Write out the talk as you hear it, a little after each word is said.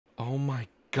Oh my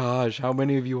gosh, how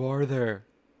many of you are there?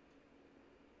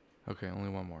 Okay, only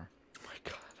one more. Oh my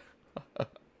god.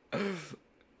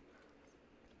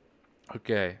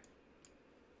 Okay.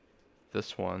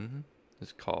 This one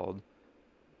is called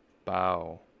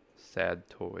Bow. Sad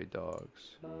Toy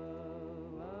Dogs.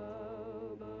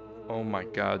 Oh my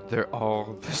god, they're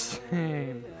all the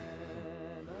same.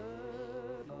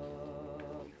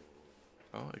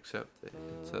 Oh, except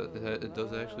it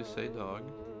does actually say dog.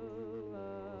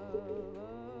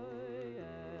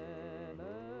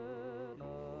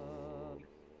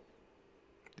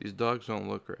 These dogs don't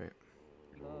look right.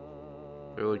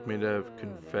 They're like made out of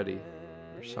confetti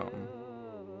or something.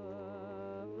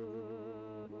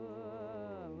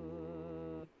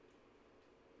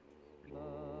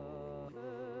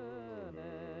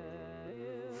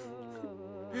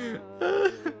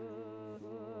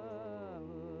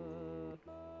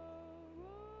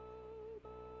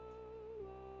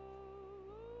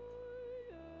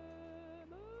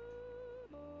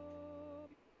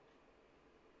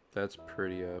 That's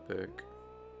pretty epic.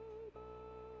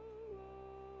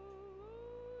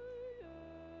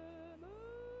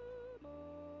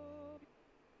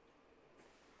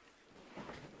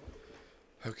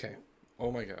 Okay.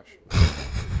 Oh my gosh.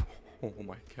 Oh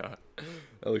my god.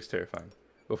 That looks terrifying.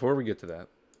 Before we get to that,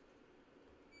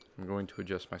 I'm going to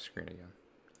adjust my screen again.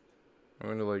 I'm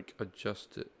going to like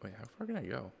adjust it. Wait, how far can I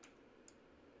go?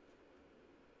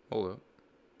 Hold up.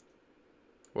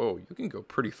 Whoa, you can go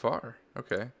pretty far.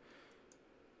 Okay.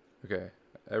 Okay.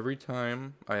 Every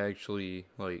time I actually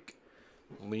like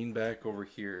lean back over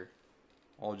here,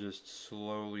 I'll just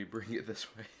slowly bring it this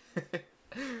way.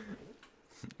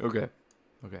 Okay.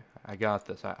 Okay. I got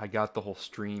this. I got the whole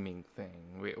streaming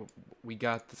thing. We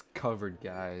got this covered,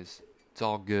 guys. It's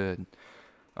all good.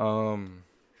 Okay.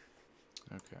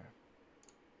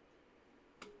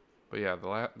 But yeah,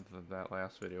 that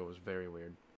last video was very weird.